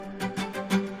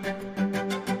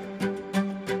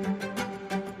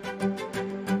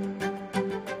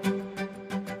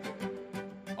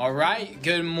All right,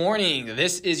 good morning.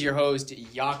 This is your host,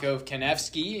 Yakov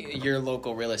Kanevsky, your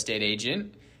local real estate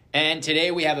agent. And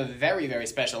today we have a very, very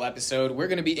special episode. We're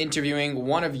going to be interviewing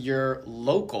one of your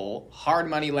local hard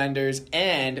money lenders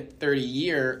and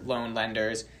 30-year loan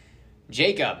lenders,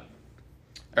 Jacob.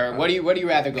 Or what do you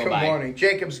rather go by? Good morning.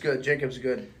 Jacob's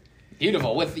good.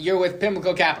 Beautiful. You're with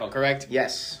Pimlico Capital, correct?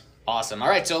 Yes. Awesome. All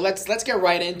right, so let's get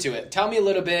right into it. Tell me a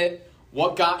little bit.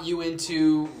 What got you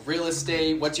into real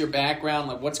estate? What's your background?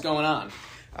 Like, what's going on?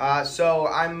 So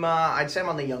I'd say I'm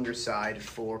on the younger side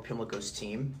for Pimlico's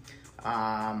team.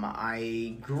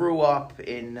 I grew up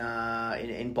in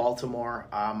Baltimore.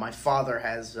 My father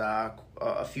has a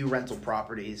few rental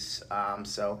properties,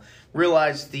 so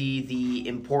realized the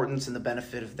importance and the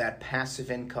benefit of that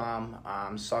passive income.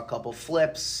 Saw a couple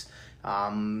flips.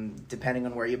 Depending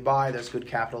on where you buy, there's good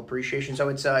capital appreciation. So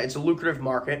it's a lucrative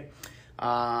market.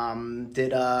 Hopped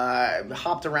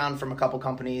around from a couple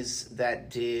companies that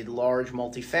did large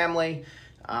multifamily,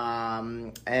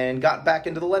 and got back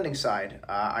into the lending side.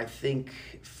 I think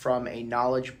from a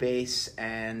knowledge base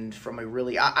and from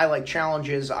I like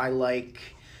challenges. I like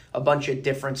a bunch of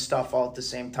different stuff all at the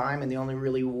same time. And the only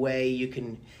really way you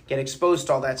can get exposed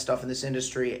to all that stuff in this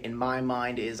industry, in my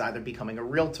mind, is either becoming a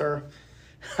realtor,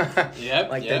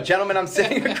 the gentleman I'm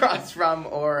sitting across from,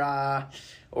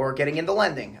 or getting into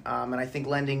lending. And I think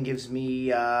lending gives me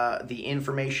the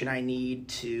information I need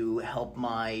to help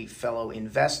my fellow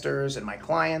investors and my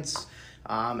clients,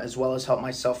 as well as help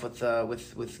myself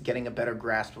with getting a better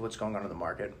grasp of what's going on in the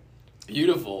market.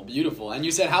 Beautiful. And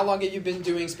you said, how long have you been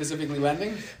doing specifically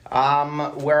lending?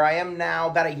 Where I am now,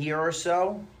 about a year or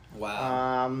so.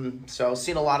 Wow. So I've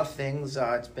seen a lot of things.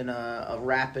 It's been a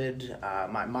rapid,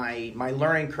 my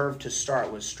learning curve to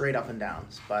start was straight up and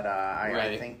downs. But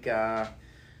I think...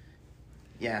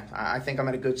 I think I'm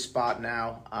at a good spot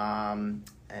now,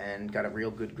 and got a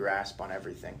real good grasp on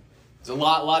everything. There's a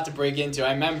lot to break into.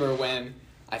 I remember when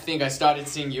I think I started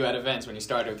seeing you at events when you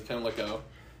started with Pimlico,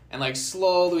 and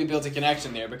slowly we built a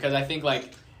connection there, because I think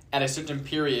at a certain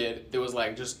period there was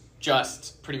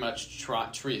just pretty much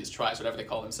tries, whatever they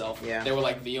call themselves. Yeah. They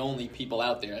were the only people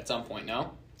out there at some point,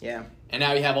 no? Yeah. And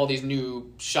now you have all these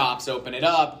new shops open it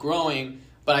up, growing,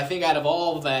 but I think out of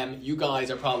all of them, you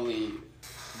guys are probably...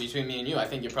 Between me and you, I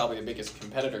think you're probably the biggest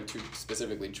competitor to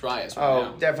specifically Trias right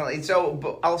now. Oh, definitely.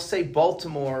 So I'll say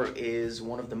Baltimore is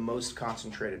one of the most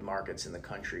concentrated markets in the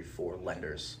country for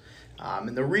lenders.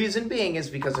 And the reason being is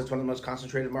because it's one of the most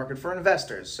concentrated market for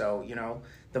investors. So,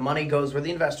 the money goes where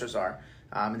the investors are,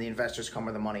 and the investors come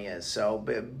where the money is. So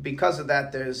because of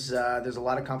that, there's a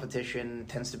lot of competition.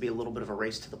 Tends to be a little bit of a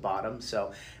race to the bottom.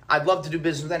 So I'd love to do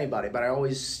business with anybody, but I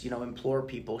always, implore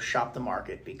people, shop the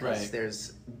market, because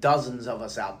there's dozens of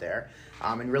us out there,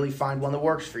 and really find one that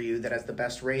works for you, that has the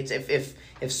best rates.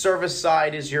 If service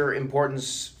side is your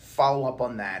importance, follow up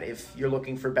on that. If you're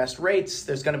looking for best rates,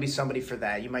 there's going to be somebody for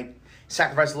that. You might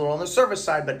sacrifice a little on the service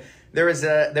side, but there is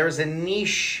a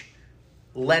niche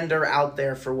lender out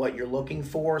there for what you're looking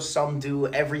for. Some do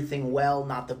everything well,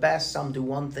 not the best. Some do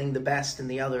one thing the best,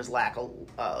 and the others lack a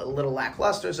little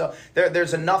lackluster. So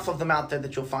there's enough of them out there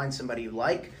that you'll find somebody you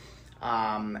like,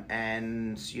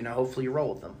 and hopefully you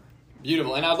roll with them.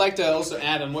 Beautiful. And I'd like to also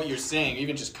add on what you're saying,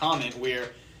 even just comment where,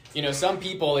 some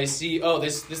people, they see,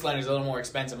 this lender's a little more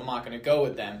expensive, I'm not going to go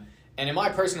with them. And in my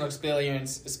personal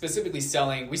experience, specifically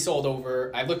selling,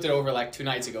 I looked it over 2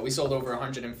 nights ago, we sold over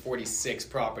 146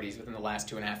 properties within the last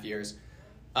 2.5 years.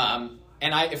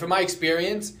 From my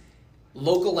experience,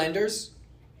 local lenders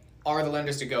are the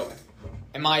lenders to go with,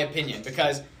 in my opinion,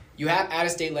 because you have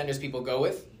out-of-state lenders people go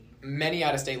with, many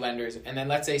out-of-state lenders, and then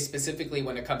let's say specifically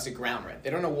when it comes to ground rent. They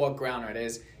don't know what ground rent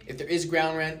is. If there is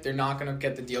ground rent, they're not going to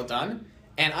get the deal done.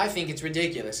 And I think it's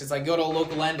ridiculous. It's go to a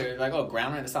local lender, they're like, oh,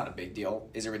 ground rent, it's not a big deal.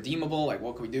 Is it redeemable?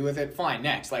 What can we do with it? Fine,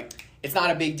 next. It's not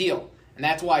a big deal. And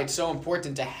that's why it's so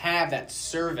important to have that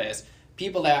service.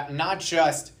 People that not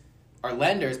just are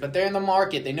lenders, but they're in the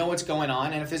market. They know what's going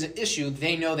on. And if there's an issue,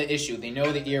 they know the issue. They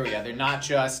know the area. They're not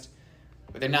just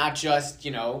going to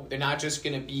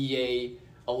be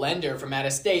a lender from out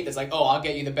of state that's I'll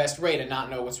get you the best rate and not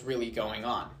know what's really going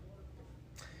on.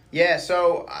 Yeah,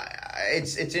 so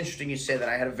it's interesting you say that.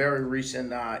 I had a very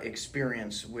recent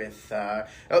experience with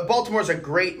Baltimore's a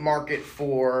great market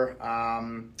for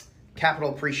capital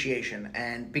appreciation,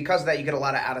 and because of that, you get a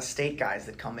lot of out-of-state guys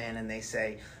that come in and they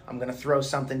say, I'm going to throw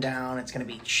something down, it's going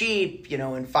to be cheap, in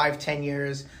 5-10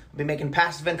 years, I'll be making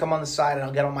passive income on the side and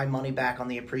I'll get all my money back on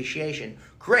the appreciation.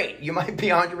 Great, you might be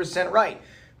 100% right.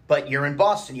 but you're in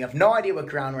Boston. You have no idea what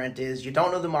ground rent is. You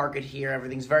don't know the market here.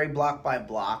 Everything's very block by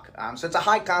block. So it's a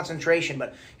high concentration,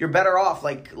 but you're better off,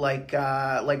 like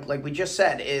we just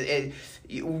said.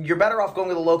 You're better off going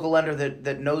with a local lender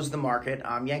that knows the market.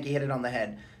 Yankee hit it on the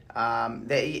head.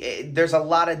 There's a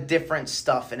lot of different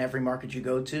stuff in every market you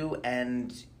go to,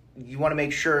 and you want to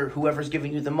make sure whoever's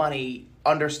giving you the money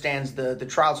understands the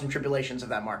trials and tribulations of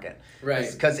that market. Right.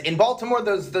 Because in Baltimore,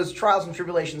 those trials and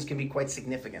tribulations can be quite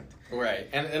significant. Right.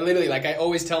 And literally, like I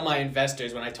always tell my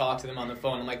investors when I talk to them on the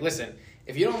phone, I'm like, listen,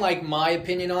 if you don't like my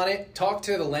opinion on it, talk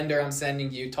to the lender I'm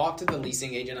sending you, talk to the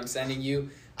leasing agent I'm sending you.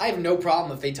 I have no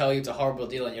problem if they tell you it's a horrible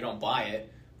deal and you don't buy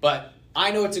it. But I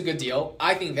know it's a good deal.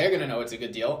 I think they're going to know it's a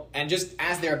good deal. And just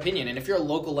ask their opinion. And if you're a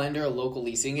local lender, a local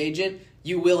leasing agent,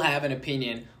 you will have an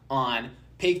opinion on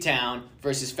Pigtown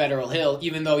versus Federal Hill,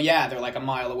 even though, they're like a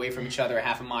mile away from each other,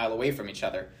 half a mile away from each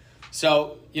other.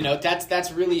 So,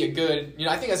 that's really a good,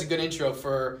 I think that's a good intro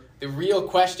for the real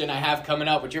question I have coming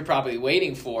up, which you're probably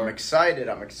waiting for. I'm excited.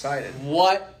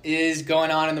 What is going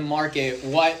on in the market?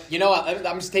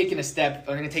 I'm just taking I'm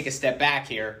going to take a step back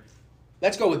here.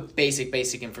 Let's go with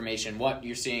basic information, what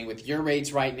you're seeing with your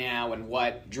rates right now and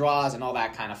what draws and all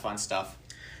that kind of fun stuff.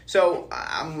 So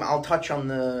I'll touch on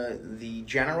the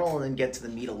general and then get to the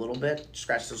meat a little bit,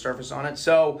 scratch the surface on it.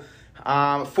 So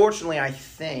fortunately, I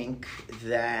think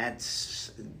that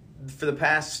for the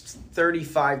past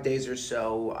 35 days or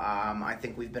so, I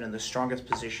think we've been in the strongest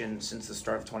position since the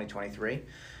start of 2023.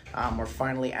 We're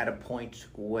finally at a point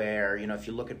where, if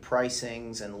you look at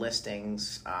pricings and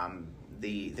listings,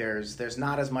 there's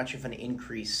not as much of an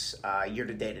increase year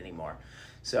to date anymore.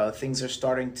 So things are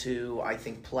starting to, I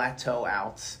think, plateau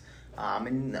out.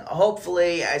 And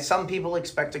hopefully, some people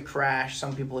expect a crash.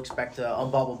 Some people expect a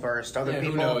bubble burst. Other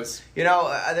people, who knows?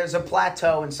 There's a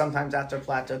plateau, and sometimes after a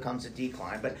plateau comes a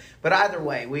decline. But either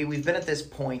way, we've been at this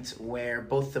point where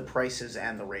both the prices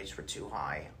and the rates were too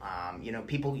high.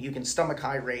 You can stomach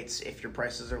high rates if your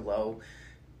prices are low.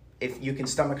 If you can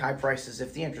stomach high prices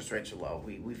if the interest rates are low.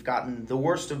 We've gotten the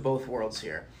worst of both worlds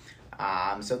here.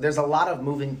 So there's a lot of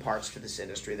moving parts to this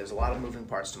industry. There's a lot of moving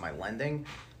parts to my lending.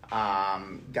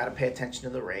 Got to pay attention to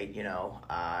the rate,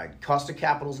 cost of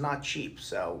capital is not cheap.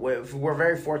 So we're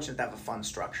very fortunate to have a fund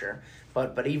structure,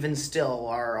 but even still,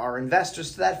 our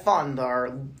investors to that fund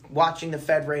are watching the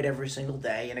Fed rate every single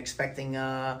day and expecting,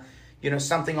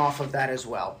 something off of that as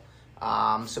well.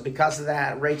 So because of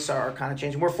that, rates are kind of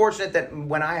changing. We're fortunate that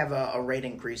when I have a rate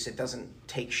increase, it doesn't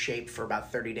take shape for about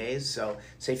 30 days. So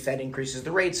say Fed increases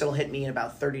the rates, it'll hit me in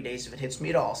about 30 days if it hits me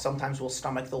at all. Sometimes we'll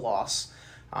stomach the loss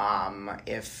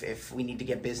if we need to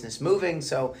get business moving.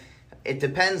 So it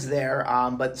depends there.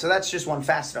 But so that's just one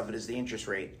facet of it is the interest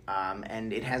rate.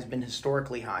 And it has been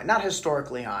historically high. Not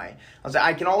historically high.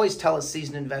 I can always tell a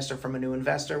seasoned investor from a new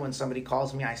investor. When somebody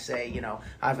calls me, I say,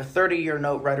 I have a 30-year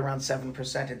note right around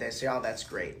 7%. And they say, oh, that's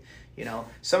great.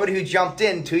 Somebody who jumped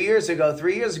in 2 years ago,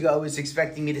 3 years ago was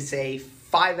expecting me to say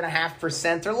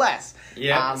 5.5% or less.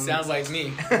 Yeah, sounds like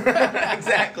me.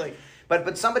 Exactly.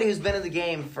 But somebody who's been in the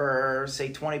game for,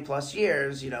 say, 20 plus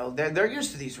years, they're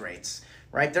used to these rates,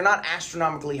 right? They're not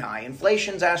astronomically high.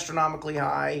 Inflation's astronomically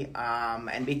high,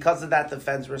 and because of that, the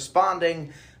Fed's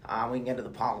responding. We can get into the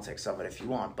politics of it if you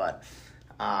want, but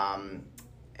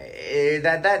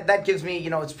that gives me,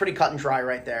 it's pretty cut and dry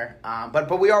right there.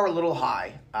 But we are a little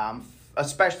high,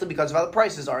 especially because of how the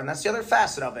prices are, and that's the other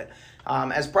facet of it.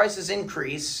 As prices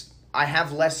increase, I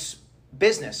have less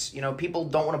business. People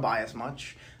don't want to buy as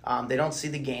much. They don't see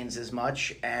the gains as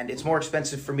much, and it's more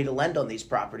expensive for me to lend on these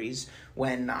properties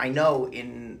when I know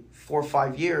in 4 or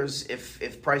 5 years,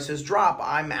 if prices drop,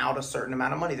 I'm out a certain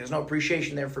amount of money. There's no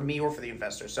appreciation there for me or for the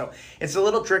investor. So it's a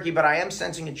little tricky, but I am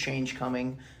sensing a change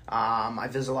coming. I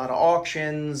visit a lot of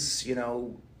auctions,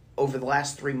 over the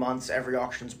last 3 months, every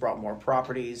auction's brought more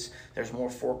properties. There's more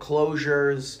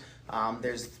foreclosures.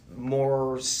 There's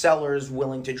more sellers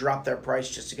willing to drop their price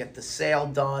just to get the sale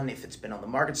done if it's been on the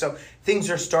market. So things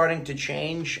are starting to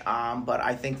change, but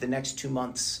I think the next 2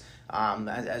 months,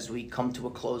 as we come to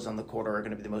a close on the quarter, are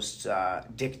going to be the most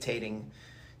dictating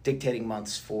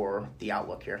months for the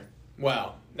outlook here.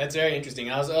 Wow, that's very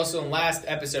interesting. I was also in last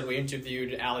episode we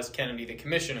interviewed Alice Kennedy, the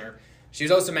commissioner. She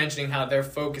was also mentioning how they're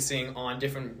focusing on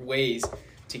different ways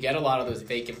to get a lot of those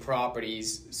vacant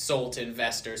properties sold to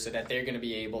investors so that they're going to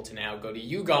be able to now go to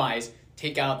you guys,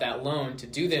 take out that loan to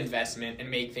do the investment and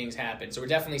make things happen. So we're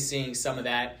definitely seeing some of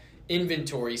that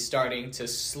inventory starting to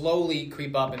slowly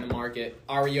creep up in the market,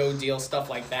 REO deals, stuff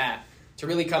like that, to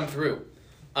really come through.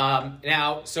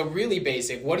 Now, so really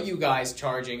basic, what are you guys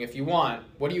charging if you want?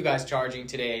 What are you guys charging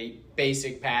today,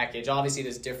 basic package? Obviously,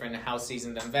 there's different how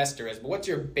seasoned the investor is, but what's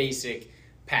your basic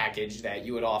package that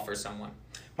you would offer someone?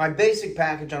 My basic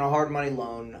package on a hard money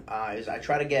loan is I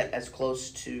try to get as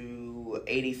close to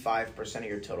 85% of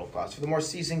your total cost. For the more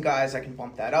seasoned guys, I can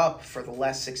bump that up. For the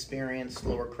less experienced,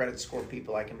 lower credit score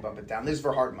people, I can bump it down. This is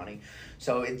for hard money.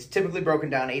 So it's typically broken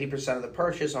down 80% of the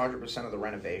purchase, 100% of the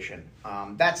renovation.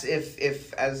 That's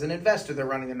if as an investor, they're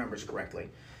running the numbers correctly.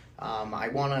 I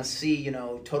want to see,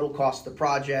 total cost of the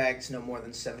project, no more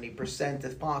than 70%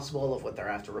 if possible of what their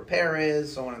after repair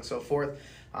is, so on and so forth.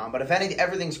 But if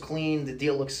everything's clean, the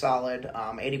deal looks solid,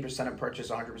 80% of purchase,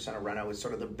 100% of reno is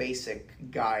sort of the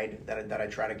basic guide that I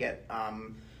try to get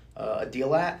a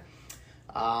deal at.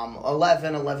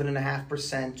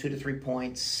 11.5%, 2 to 3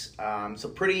 points. So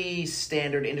pretty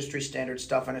standard, industry standard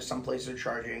stuff. I know some places are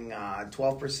charging 12%,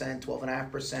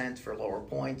 12.5% for lower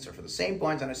points, or for the same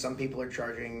points. I know some people are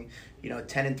charging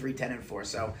 10 and 3, 10 and 4.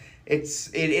 So it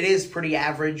is pretty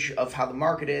average of how the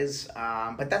market is,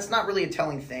 but that's not really a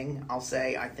telling thing. I'll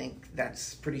say I think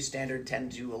that's pretty standard. 10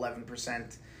 to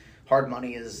 11% hard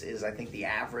money is I think the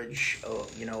average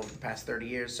over the past 30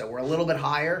 years. So we're a little bit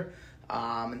higher.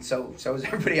 And so is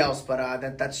everybody else,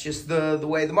 but that's just the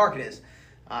way the market is.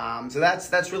 So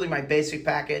that's really my basic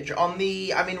package.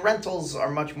 Rentals are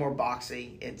much more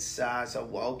boxy. It's so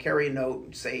I'll carry a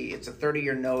note. Say it's a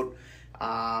 30-year note.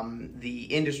 The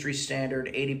industry standard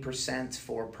 80%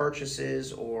 for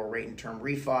purchases or rate and term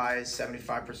refis,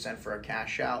 75% for a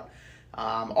cash out.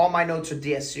 All my notes are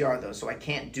DSCR though, so I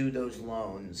can't do those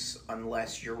loans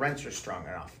unless your rents are strong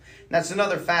enough. And that's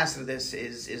another facet of this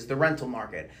is the rental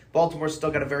market. Baltimore's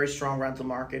still got a very strong rental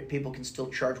market. People can still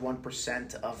charge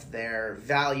 1% of their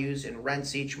values in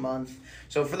rents each month.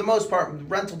 So for the most part, the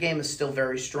rental game is still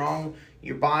very strong.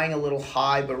 You're buying a little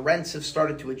high, but rents have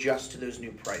started to adjust to those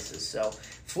new prices. So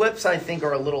flips, I think,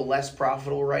 are a little less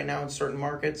profitable right now in certain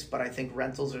markets, but I think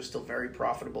rentals are still very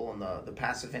profitable in the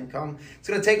passive income. It's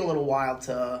going to take a little while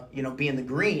to be in the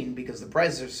green because the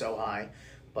prices are so high.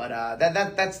 But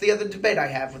that's the other debate I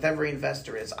have with every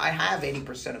investor is I have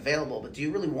 80% available, but do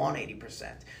you really want 80%? You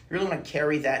really want to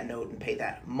carry that note and pay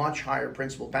that much higher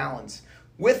principal balance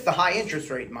with the high interest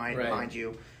rate, mind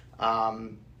you.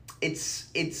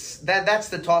 That's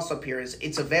the toss up here is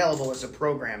it's available as a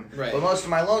program. Right. But most of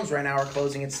my loans right now are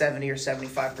closing at 70 or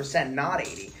 75%, not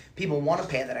 80. People want to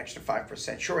pay that extra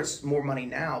 5%. Sure, it's more money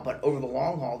now, but over the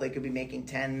long haul, they could be making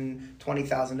 $10,000,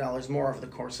 $20,000 more over the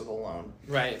course of the loan.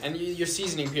 Right, and your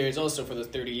seasoning periods also for those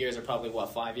 30 years are probably,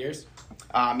 5 years?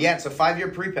 Yeah, it's a 5-year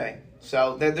prepay.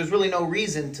 So there's really no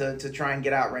reason to try and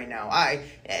get out right now.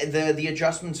 The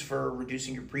adjustments for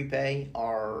reducing your prepay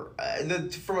are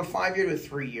from a 5-year to a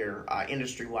 3-year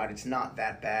industry wide. It's not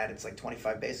that bad. It's like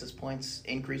 25 basis points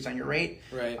increase on your rate.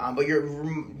 Right. But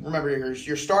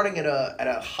you're starting at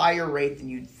a higher rate than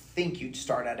you'd think you'd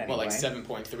start at anyway. Well, like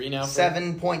 7.3 now.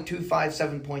 7.25,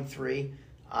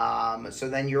 7.3. So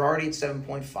then you're already at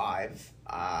 7.5.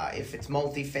 If it's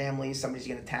multifamily, somebody's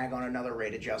going to tag on another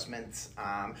rate adjustment.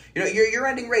 Your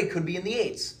ending rate could be in the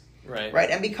 8s. Right.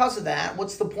 And because of that,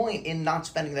 what's the point in not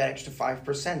spending that extra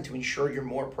 5% to ensure you're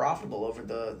more profitable over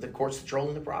the course that you're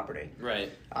holding the property?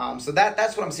 Right. So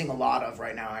that's what I'm seeing a lot of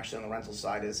right now, actually, on the rental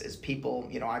side is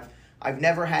people. I've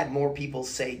never had more people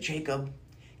say, Jacob,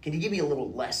 can you give me a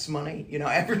little less money?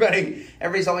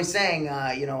 Everybody's always saying,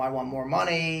 I want more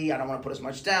money. I don't want to put as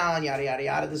much down, yada, yada,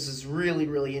 yada. This is really,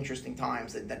 really interesting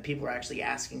times that people are actually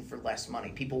asking for less money.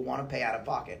 People want to pay out of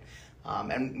pocket.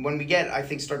 And when we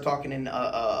start talking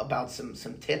about some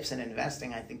tips in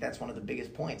investing, I think that's one of the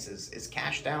biggest points is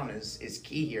cash down is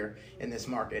key here in this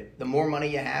market. The more money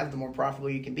you have, the more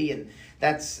profitable you can be. And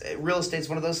that's real estate's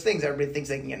one of those things everybody thinks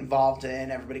they can get involved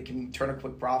in. Everybody can turn a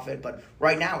quick profit. But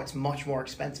right now it's much more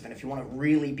expensive. And if you want to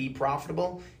really be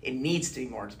profitable, it needs to be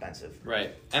more expensive.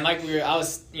 Right. And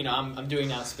I'm doing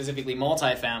now specifically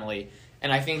multifamily.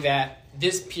 And I think that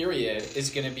this period is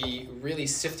going to be really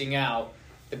sifting out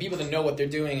the people that know what they're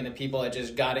doing and the people that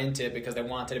just got into it because they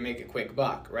wanted to make a quick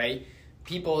buck, right?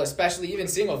 People, especially even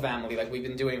single family, like we've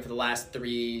been doing for the last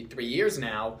three years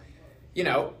now,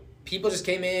 people just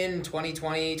came in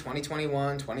 2020,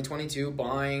 2021, 2022,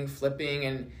 buying, flipping,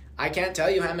 and I can't tell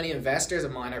you how many investors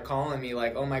of mine are calling me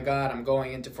like, oh my God, I'm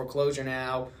going into foreclosure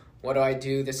now. What do I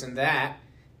do? This and that.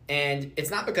 And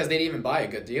it's not because they didn't even buy a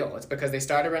good deal. It's because they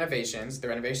started renovations. The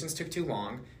renovations took too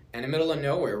long. And in the middle of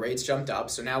nowhere, rates jumped up.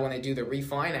 So now when they do the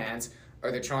refinance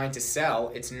or they're trying to sell,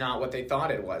 it's not what they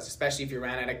thought it was, especially if you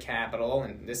ran out of capital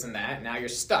and this and that. Now you're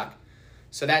stuck.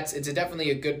 So it's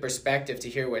definitely a good perspective to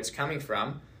hear where it's coming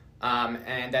from.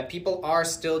 And that people are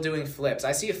still doing flips.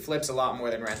 I see flips a lot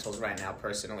more than rentals right now,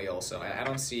 personally, also. I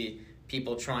don't see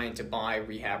people trying to buy,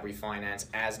 rehab, refinance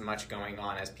as much going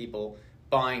on as people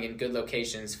buying in good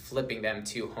locations, flipping them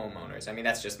to homeowners? I mean,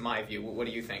 that's just my view. What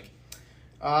do you think?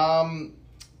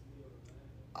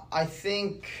 I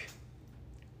think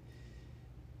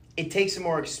it takes a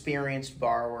more experienced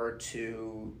borrower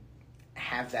to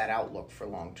have that outlook for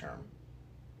long term.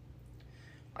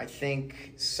 I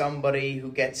think somebody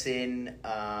who gets in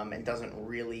and doesn't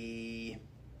really,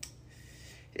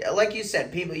 like you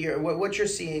said, people. What you're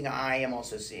seeing, I am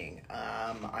also seeing.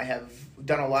 I have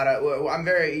done a lot of. I'm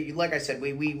very, like I said,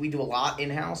 we do a lot in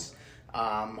house.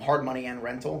 Hard money and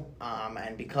rental,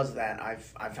 and because of that,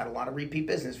 I've had a lot of repeat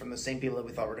business from the same people that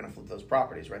we thought were going to flip those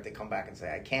properties. Right? They come back and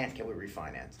say, "I can't. Can we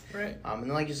refinance?" Right. And then,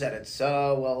 like you said, it's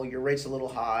well, your rate's a little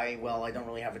high. Well, I don't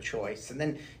really have a choice. And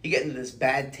then you get into this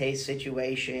bad taste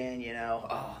situation.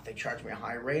 They charge me a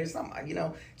high rate. It's not,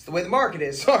 it's the way the market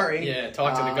is. Sorry. Yeah.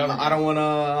 Talk to the government. I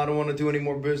don't wanna do any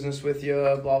more business with you.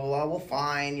 Blah blah blah. Well,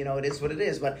 fine. It is what it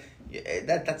is. But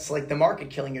that's like the market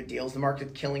killing your deals. The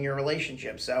market killing your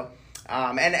relationship. So.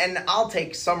 And I'll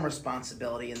take some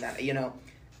responsibility in that,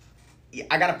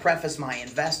 I got to preface my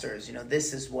investors,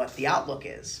 this is what the outlook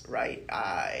is, right?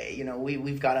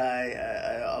 We've got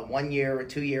a 1 year, a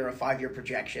 2 year, a 5 year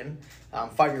projection.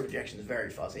 5 year projection is very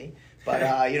fuzzy, but,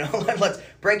 let's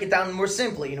break it down more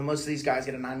simply. Most of these guys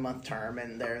get a 9-month term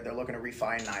and they're looking to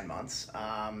refi in 9 months.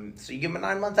 So you give them a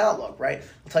 9-month outlook, right?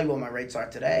 I'll tell you what my rates are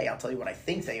today. I'll tell you what I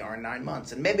think they are in 9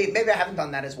 months. And maybe I haven't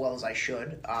done that as well as I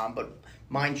should, but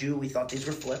mind you, we thought these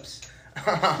were flips.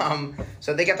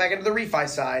 So they get back into the refi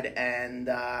side, and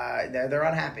they're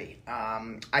unhappy.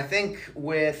 I think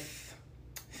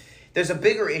there's a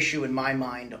bigger issue in my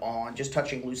mind on just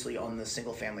touching loosely on the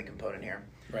single family component here.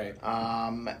 Right.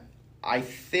 I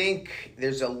think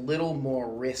there's a little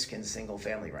more risk in single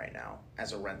family right now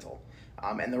as a rental,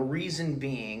 and the reason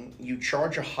being, you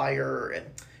charge a higher.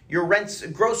 Your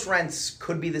gross rents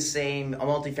could be the same. A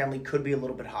multifamily could be a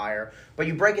little bit higher, but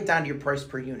you break it down to your price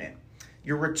per unit.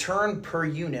 Your return per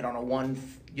unit on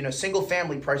a single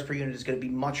family price per unit is going to be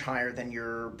much higher than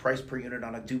your price per unit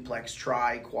on a duplex,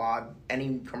 tri, quad,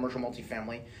 any commercial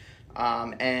multifamily.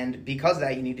 And because of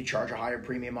that, you need to charge a higher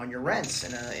premium on your rents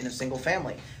in a single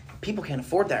family. People can't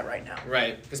afford that right now.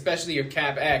 Right, especially your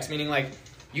cap X, meaning like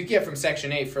you get from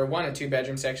Section 8 for a 1 and 2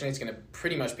 bedroom Section 8 is going to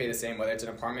pretty much pay the same whether it's an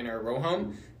apartment or a row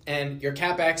home. And your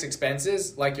CapEx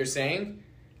expenses, like you're saying,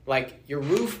 like your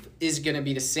roof is going to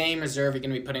be the same reserve you're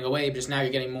going to be putting away, but just now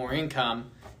you're getting more income.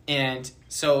 And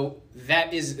so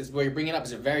that is what you're bringing up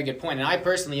is a very good point. And I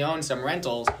personally own some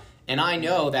rentals, and I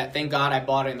know that, thank God, I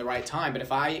bought it in the right time. But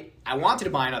if I wanted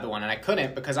to buy another one, and I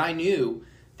couldn't because I knew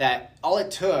that all it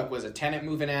took was a tenant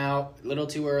moving out a little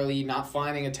too early, not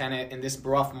finding a tenant in this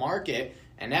rough market,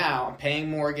 and now I'm paying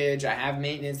mortgage, I have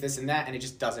maintenance, this and that, and it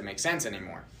just doesn't make sense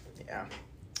anymore. Yeah.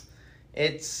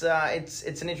 It's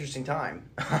an interesting time.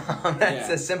 That's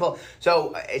a simple.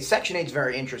 So Section 8 is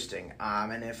very interesting.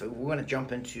 And if we want to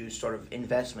jump into sort of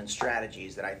investment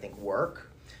strategies that I think work,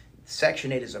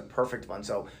 Section 8 is a perfect one.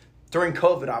 So during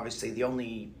COVID, obviously, the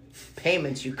only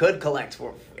payments you could collect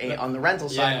on the rental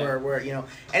side were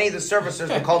any of the servicers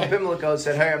would call the Pimlico and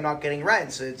said, "Hey, I'm not getting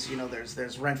rent." So it's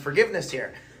there's rent forgiveness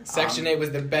here. Section 8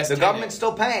 was the best. The government's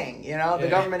still paying, the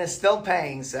government is still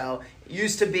paying. So it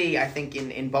used to be, I think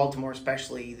in Baltimore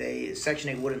especially, Section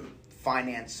 8 wouldn't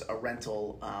finance a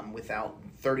rental without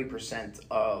 30%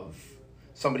 of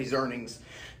somebody's earnings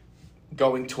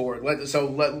going toward.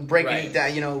 Breaking it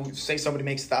down, say somebody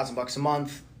makes $1,000 a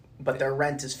month, but their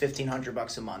rent is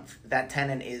 $1,500 a month. That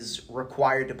tenant is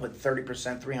required to put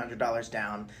 30%, $300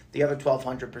 down. The other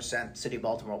 1,200%, City of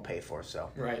Baltimore will pay for. So,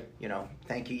 right.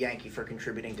 Thank you, Yankee, for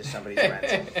contributing to somebody's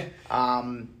rent.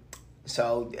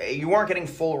 So you weren't getting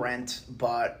full rent,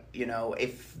 but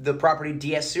if the property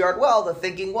DSCR'd well, the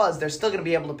thinking was they're still going to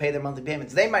be able to pay their monthly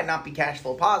payments. They might not be cash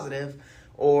flow positive,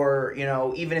 or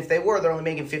even if they were, they're only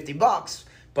making $50.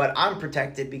 But I'm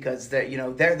protected because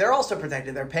they're also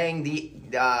protected. They're paying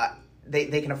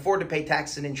they can afford to pay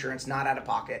tax and insurance not out of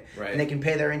pocket, right. And they can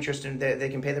pay their interest and they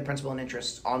can pay their principal and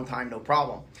interest on time, no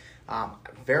problem.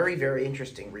 Very, very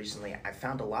interesting. Recently, I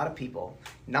found a lot of people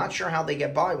not sure how they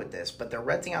get by with this, but they're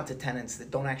renting out to tenants that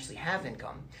don't actually have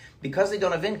income. Because they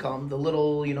don't have income, the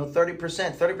little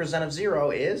 30% of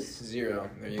zero is zero.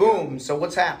 Boom. So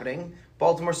what's happening?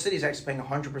 Baltimore City is actually paying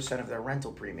 100% of their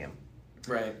rental premium.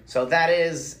 Right. So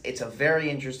it's a very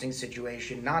interesting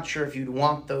situation. Not sure if you'd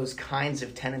want those kinds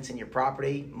of tenants in your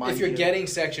property. If you're getting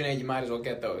Section 8, you might as well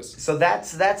get those. So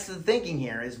that's the thinking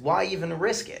here is why even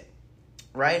risk it,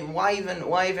 right? And why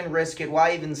even risk it?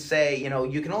 Why even say,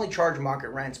 you can only charge market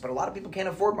rents, but a lot of people can't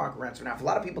afford market rents. Now, if a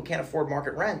lot of people can't afford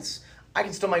market rents, I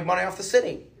can still make money off the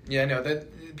city. Yeah, no,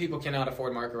 that people cannot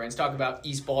afford market rents. Talk about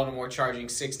East Baltimore charging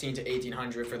 $1,600 to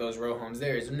 $1,800 for those row homes.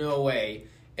 There is no way,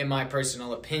 in my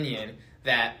personal opinion,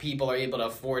 that people are able to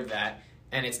afford that,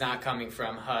 and it's not coming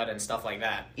from HUD and stuff like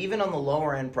that. Even on the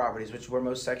lower end properties, which is where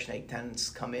most Section 8 tenants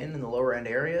come in the lower end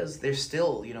areas, they're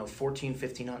still, $1,400,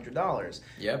 $1,500.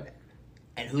 Yep.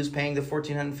 And who's paying the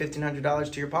 $1,400,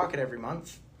 $1,500 to your pocket every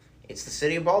month? It's the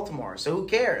city of Baltimore. So who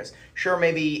cares? Sure,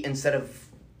 maybe instead of,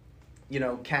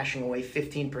 cashing away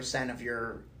 15% of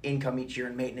your income each year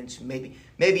in maintenance, maybe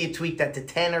you tweak that to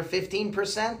 10 or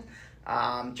 15%.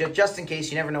 Just in case,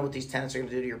 you never know what these tenants are going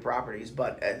to do to your properties,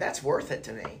 but that's worth it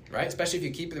to me. Right, especially if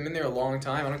you keep them in there a long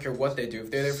time. I don't care what they do.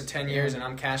 If they're there for 10 years and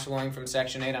I'm cash flowing from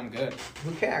Section 8, I'm good.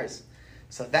 Who cares?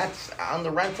 So that's on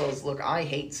the rentals. Look, I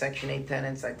hate Section 8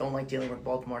 tenants. I don't like dealing with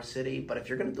Baltimore City. But if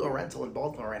you're going to do a rental in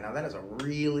Baltimore right now, that is a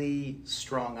really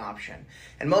strong option.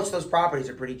 And most of those properties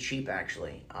are pretty cheap,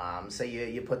 actually.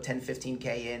 Say you put 10,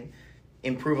 15K in,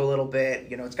 improve a little bit.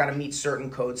 It's got to meet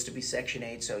certain codes to be Section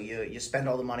 8. So you spend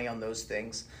all the money on those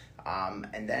things.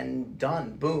 And then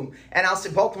done. Boom. And I'll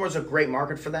say Baltimore's a great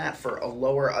market for that. For a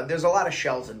lower, there's a lot of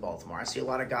shells in Baltimore. I see a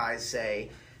lot of guys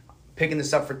say, picking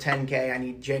this up for 10K, I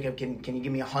need Jacob, can you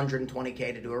give me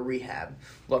 120K to do a rehab?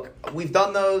 Look, we've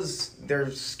done those.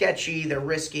 They're sketchy. They're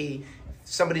risky.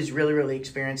 Somebody's really, really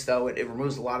experienced, though. It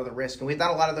removes a lot of the risk. And we've done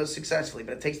a lot of those successfully,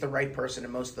 but it takes the right person,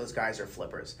 and most of those guys are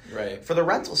flippers. Right. For the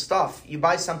rental stuff, you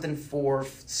buy something for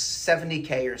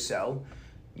 70K or so.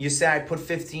 You say I put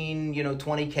 15,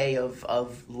 20K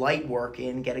of light work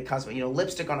in, get it custom.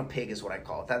 Lipstick on a pig is what I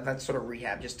call it. That's sort of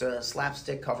rehab, just a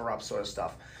slapstick cover-up sort of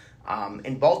stuff.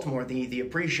 In Baltimore, the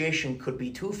appreciation could be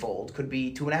twofold, could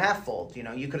be 2.5-fold.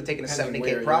 You could have taken a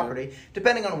 70K property,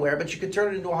 depending on where, but you could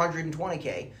turn it into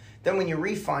 120K. Then when you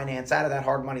refinance out of that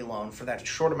hard money loan for that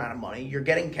short amount of money, you're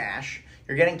getting cash,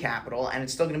 you're getting capital, and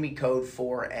it's still going to be code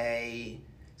for a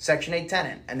Section 8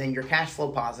 tenant. And then you're cash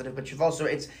flow positive, but you've also,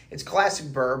 it's classic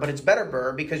BRRRR, but it's better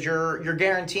BRRRR because you're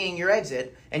guaranteeing your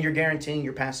exit and you're guaranteeing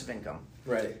your passive income.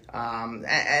 Right.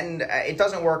 And it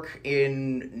doesn't work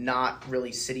in not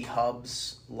really city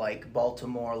hubs like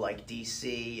Baltimore, like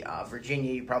D.C.,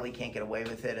 Virginia. You probably can't get away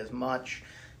with it as much.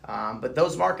 But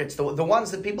those markets, the ones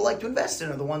that people like to invest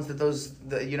in, are the ones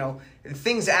that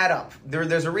things add up.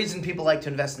 There's a reason people like to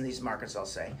invest in these markets, I'll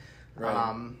say.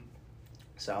 Right.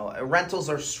 So rentals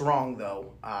are strong,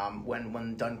 though,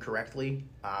 when done correctly.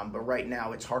 But right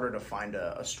now, it's harder to find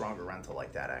a stronger rental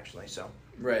like that, actually. So.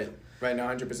 Right, no,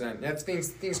 100%. Yeah,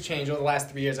 things change. Over the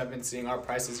last 3 years, I've been seeing our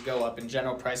prices go up and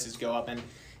general prices go up. And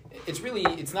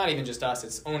it's not even just us.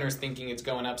 It's owners thinking it's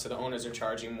going up, so the owners are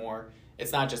charging more.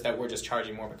 It's not just that we're just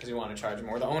charging more because we want to charge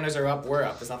more. The owners are up, we're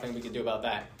up. There's nothing we can do about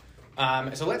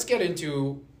that. So let's get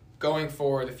into going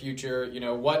for the future.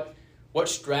 What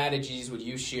strategies would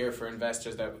you share for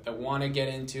investors that want to get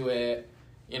into it,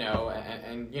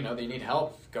 and they need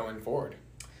help going forward?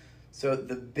 So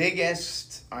the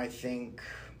biggest, I think,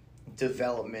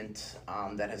 development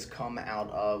that has come out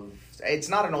of, it's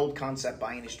not an old concept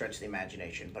by any stretch of the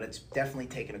imagination, but it's definitely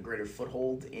taken a greater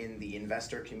foothold in the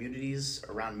investor communities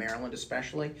around Maryland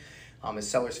especially, is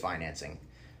sellers financing.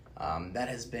 That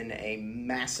has been a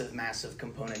massive, massive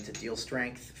component to deal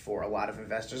strength for a lot of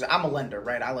investors. I'm a lender,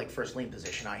 right? I like first lien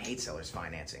position. I hate sellers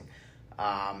financing.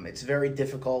 It's very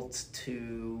difficult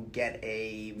to get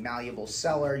a malleable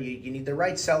seller. You need the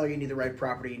right seller, you need the right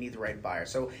property, you need the right buyer.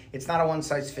 So it's not a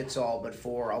one-size-fits-all, but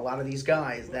for a lot of these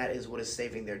guys, that is what is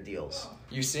saving their deals.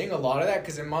 You're seeing a lot of that?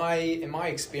 Because in my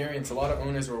experience, a lot of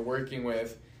owners we're working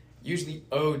with usually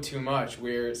owe too much,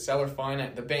 where seller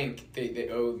finance, the bank they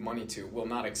owe money to, will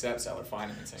not accept seller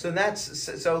financing.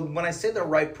 So when I say the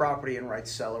right property and right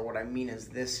seller, what I mean is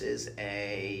this is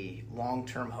a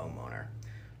long-term homeowner.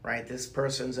 Right, this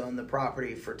person's owned the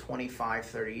property for 25,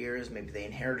 30 years. Maybe they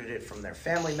inherited it from their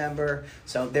family member.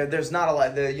 So there's not a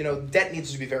lot. Debt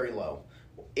needs to be very low,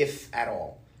 if at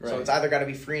all. Right. So it's either got to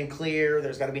be free and clear.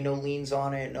 There's got to be no liens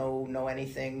on it, no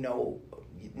anything,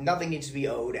 nothing needs to be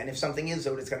owed. And if something is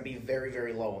owed, it's got to be very,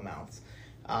 very low amounts.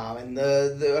 And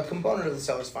the component of the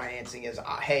seller's financing is,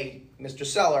 hey, Mr.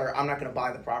 Seller, I'm not going to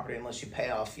buy the property unless you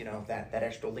pay off, that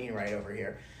extra lien right over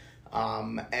here.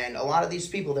 And a lot of these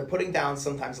people, they're putting down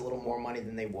sometimes a little more money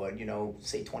than they would,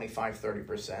 say 25,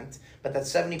 30%. But that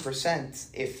 70%,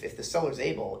 if the seller's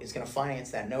able, is going to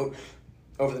finance that note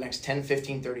over the next 10,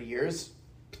 15, 30 years,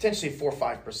 potentially 4 or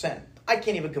 5%. I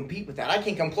can't even compete with that. I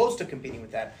can't come close to competing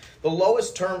with that. The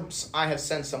lowest terms I have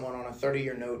sent someone on a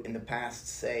 30-year note in the past,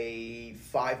 say,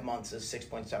 5 months is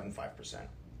 6.75%.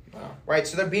 Wow. Right?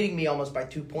 So they're beating me almost by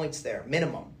 2 points there,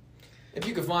 minimum. If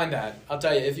you could find that, I'll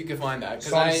tell you, if you could find that.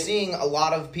 So I'm seeing a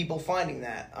lot of people finding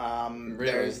that.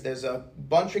 Really? There's a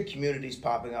bunch of communities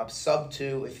popping up. Sub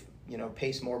 2, if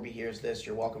Pace Morby hears this,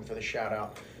 you're welcome for the shout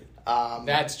out.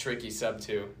 That's tricky, Sub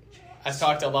 2. I've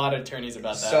talked to a lot of attorneys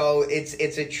about that. So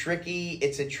it's a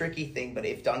tricky thing, but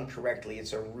if done correctly,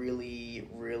 it's a really,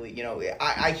 really,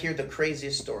 I hear the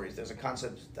craziest stories. There's a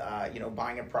concept,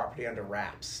 buying a property under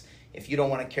wraps. If you don't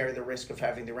want to carry the risk of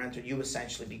having the renter, you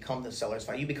essentially become the seller's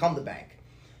you become the bank.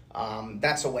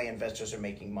 That's the way investors are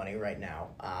making money right now.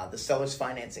 The seller's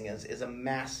financing is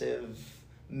a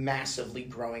massively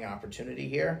growing opportunity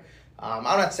here. I'm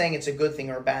not saying it's a good thing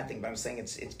or a bad thing, but I'm saying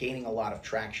it's gaining a lot of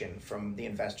traction from the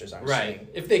investors I'm seeing.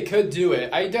 If they could do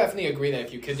it, I definitely agree that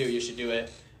if you could do it, you should do it.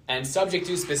 And subject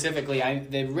to specifically,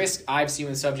 the risk I've seen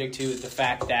with subject to is the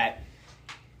fact that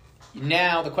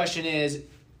now the question is,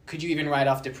 could you even write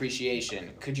off depreciation?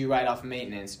 Could you write off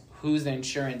maintenance? Who's the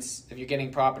insurance? If you're getting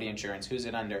property insurance, who's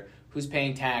it under? Who's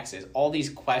paying taxes? All these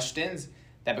questions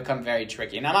that become very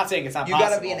tricky. And I'm not saying it's not possible. You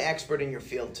got to be an expert in your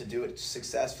field to do it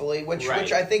successfully, which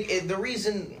I think the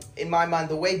reason, in my mind,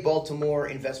 the way Baltimore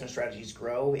investment strategies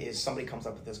grow is somebody comes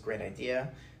up with this great idea,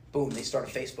 boom, they start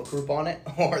a Facebook group on it,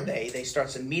 or they start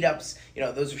some meetups.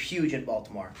 Those are huge in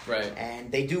Baltimore. Right.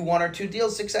 And they do one or two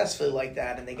deals successfully like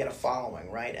that, and they get a following,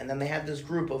 right? And then they have this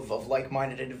group of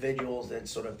like-minded individuals that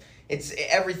sort of,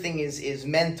 everything is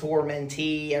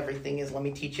mentor-mentee, everything is let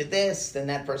me teach you this, then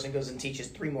that person goes and teaches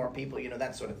 3 more people,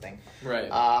 that sort of thing. Right.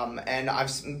 And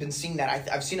I've been seeing that.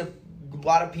 I've seen a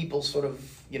lot of people sort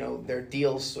of, their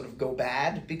deals sort of go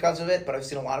bad because of it, but I've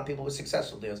seen a lot of people with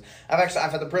successful deals. I've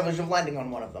had the privilege of lending on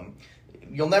one of them.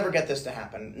 You'll never get this to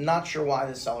happen. Not sure why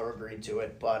the seller agreed to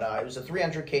it, but it was a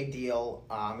 $300K deal.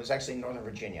 It was actually in Northern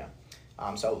Virginia.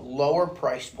 So lower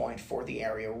price point for the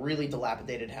area, really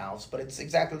dilapidated house, but it's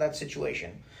exactly that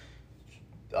situation.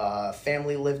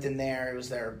 Family lived in there. It was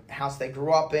their house they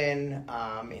grew up in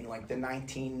like the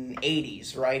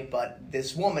 1980s, right? But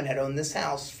this woman had owned this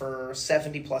house for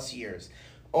 70 plus years.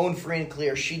 Owned free and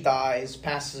clear. She dies,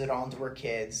 passes it on to her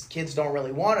kids. Kids don't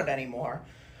really want it anymore,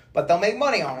 but they'll make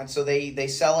money on it. So they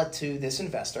sell it to this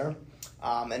investor.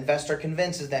 Investor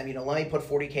convinces them, let me put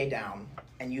 $40K down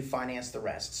and you finance the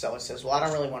rest. Seller says, well, I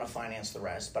don't really want to finance the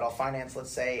rest, but I'll finance,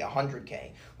 let's say,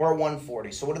 $100K. We're at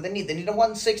 $140. So what do they need? They need a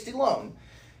 $160 loan.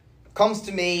 Comes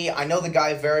to me, I know the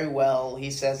guy very well.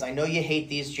 He says, I know you hate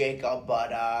these, Jacob,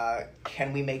 but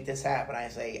can we make this happen? I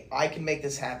say, I can make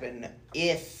this happen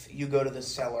if you go to the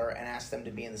seller and ask them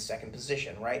to be in the second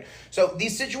position, right? So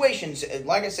these situations,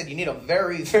 like I said, you need a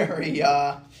very, very,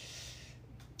 I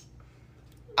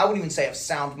wouldn't even say a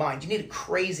sound mind. You need a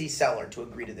crazy seller to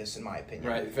agree to this, in my opinion.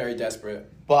 Right, very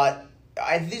desperate. But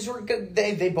these were good.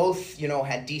 They both,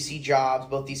 had DC jobs.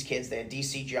 Both these kids, they had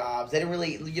DC jobs. They didn't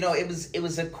really, it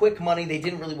was a quick money. They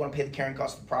didn't really want to pay the carrying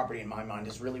cost of the property, in my mind,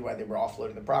 is really why they were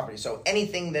offloading the property. So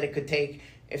anything that it could take,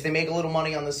 if they make a little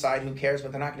money on the side, who cares?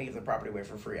 But they're not going to give the property away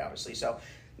for free, obviously. So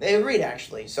they agreed,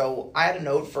 actually. So I had a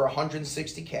note for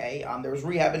 $160K. There was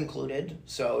rehab included.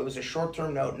 So it was a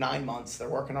short-term note, 9 months. They're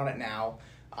working on it now.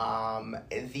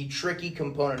 The tricky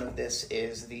component of this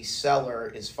is the seller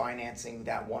is financing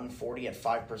that 140 at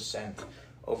 5%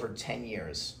 over 10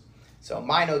 years. So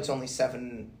my note's only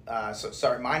 9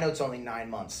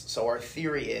 months. So our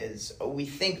theory is, we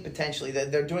think potentially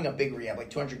that they're doing a big rehab, like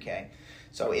 $200K.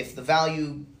 So if the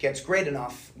value gets great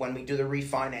enough, when we do the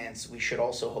refinance, we should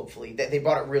also hopefully, they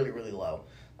bought it really, really low.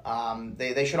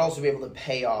 They should also be able to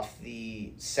pay off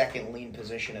the second lien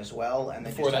position as well, and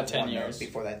then before that 10 years.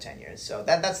 Before that 10 years. So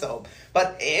that's the hope.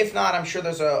 But if not, I'm sure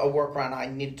there's a workaround. I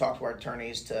need to talk to our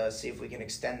attorneys to see if we can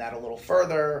extend that a little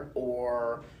further,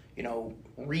 or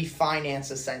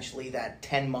refinance essentially that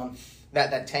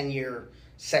 10-year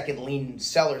second lien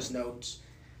seller's note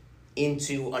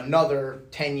into another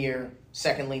 10-year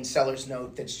second lien seller's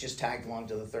note that's just tagged along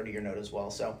to the 30-year note as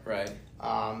well. So right.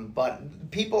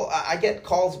 But people, I get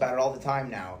calls about it all the time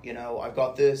now. I've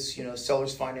got this,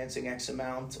 seller's financing X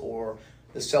amount, or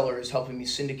the seller is helping me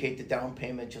syndicate the down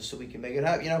payment just so we can make it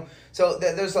happen. So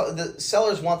the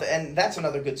sellers want, and that's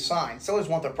another good sign. Sellers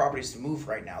want their properties to move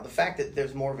right now. The fact that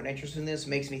there's more of an interest in this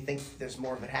makes me think there's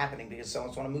more of it happening because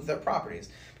sellers want to move their properties.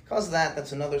 Because of that,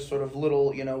 that's another sort of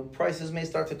little, prices may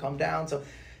start to come down. So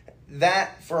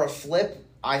that, for a flip,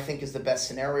 I think is the best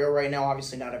scenario right now.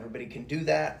 Obviously, not everybody can do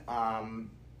that. You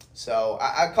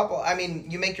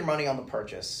make your money on the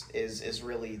purchase is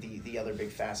really the other big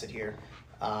facet here.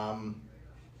 Buy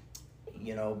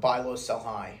low, sell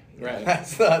high. Right.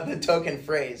 That's the token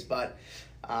phrase. But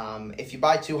if you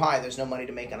buy too high, there's no money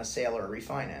to make on a sale or a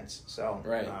refinance. So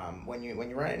right. When you're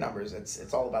running numbers,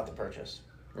 it's all about the purchase.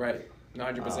 Right.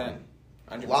 100%.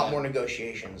 a lot more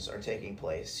negotiations are taking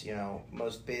place. You know,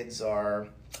 most bids are,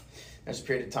 there's a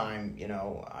period of time, you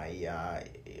know, I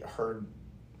heard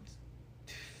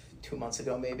 2 months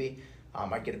ago maybe,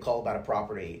 I get a call about a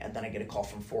property, and then I get a call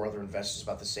from 4 other investors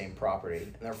about the same property,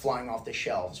 and they're flying off the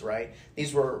shelves, right?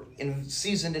 These were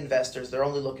seasoned investors. They're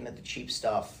only looking at the cheap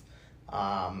stuff,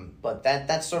 but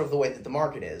that's sort of the way that the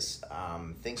market is.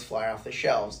 Things fly off the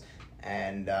shelves,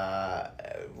 and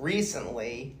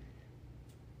recently,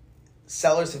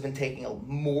 sellers have been taking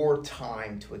more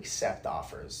time to accept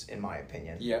offers, in my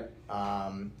opinion. Yep.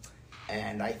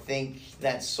 And I think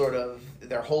that's sort of,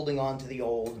 they're holding on to the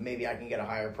old, maybe I can get a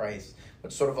higher price,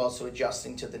 but sort of also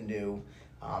adjusting to the new.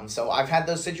 So I've had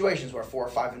those situations where 4 or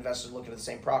 5 investors look at the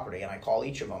same property, and I call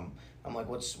each of them. I'm like,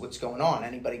 what's going on?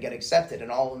 Anybody get accepted? And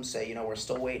all of them say, you know, we're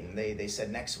still waiting. They said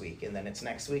next week, and then it's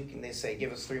next week, and they say,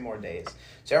 give us 3 more days.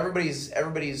 So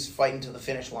everybody's fighting to the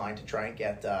finish line to try and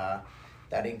get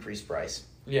that increased price.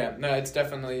 Yeah, no, it's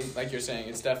definitely, like you're saying,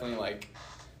 it's definitely like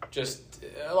just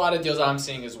a lot of deals I'm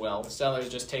seeing as well. The seller's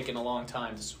just taking a long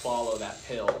time to swallow that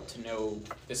pill to know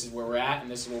this is where we're at and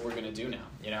this is what we're going to do now,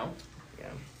 you know?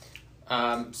 Yeah.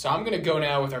 So I'm going to go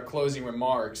now with our closing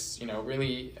remarks. You know,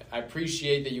 really, I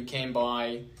appreciate that you came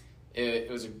by. It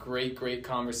was a great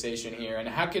conversation here. And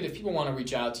if people want to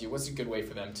reach out to you, what's a good way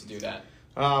for them to do that?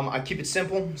 I keep it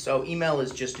simple. So email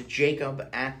is just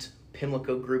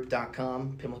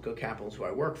jacob@pimlicogroup.com. Pimlico Capital is who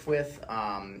I work with.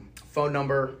 Phone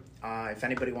number, if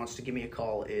anybody wants to give me a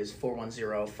call, is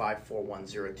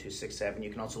 410-541-0267. You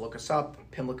can also look us up,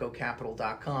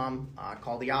 pimlicocapital.com.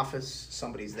 Call the office.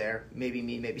 Somebody's there. Maybe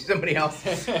me, maybe somebody else.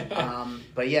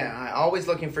 But yeah, always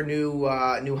looking for new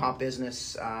hot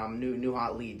business, new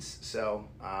hot leads. So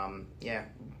yeah,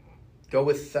 go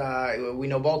with, we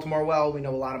know Baltimore well. We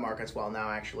know a lot of markets well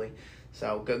now, actually.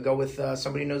 So go with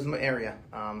somebody who knows the area,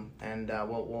 and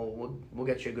we'll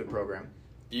get you a good program.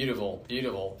 Beautiful.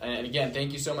 And again,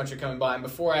 thank you so much for coming by. And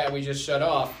before we just shut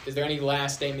off, is there any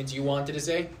last statements you wanted to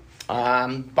say?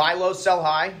 Buy low, sell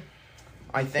high,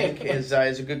 I think is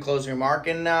a good closing remark.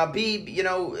 And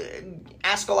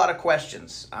ask a lot of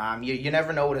questions. You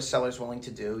never know what a seller's willing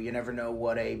to do. You never know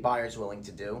what a buyer's willing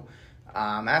to do.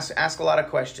 Ask a lot of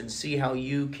questions. See how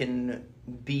you can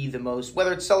be the most,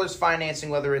 whether it's seller's financing,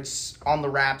 whether it's on the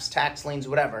wraps, tax liens,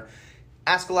 whatever.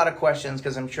 Ask a lot of questions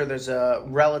because I'm sure there's a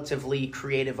relatively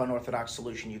creative, unorthodox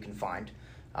solution you can find.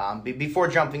 Before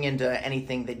jumping into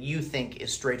anything that you think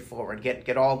is straightforward,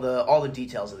 get all the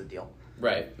details of the deal.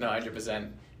 Right. No,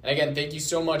 100%. And again, thank you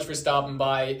so much for stopping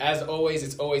by. As always,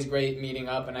 it's always great meeting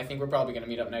up, and I think we're probably going to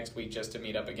meet up next week just to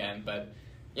meet up again. But,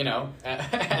 you know,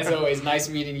 as always, nice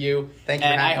meeting you. Thank you.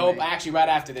 And I hope, actually, right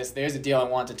after this, there's a deal I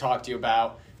want to talk to you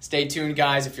about. Stay tuned,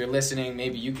 guys. If you're listening,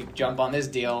 maybe you could jump on this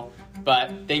deal.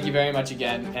 But thank you very much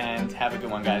again, and have a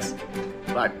good one, guys.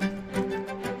 Bye.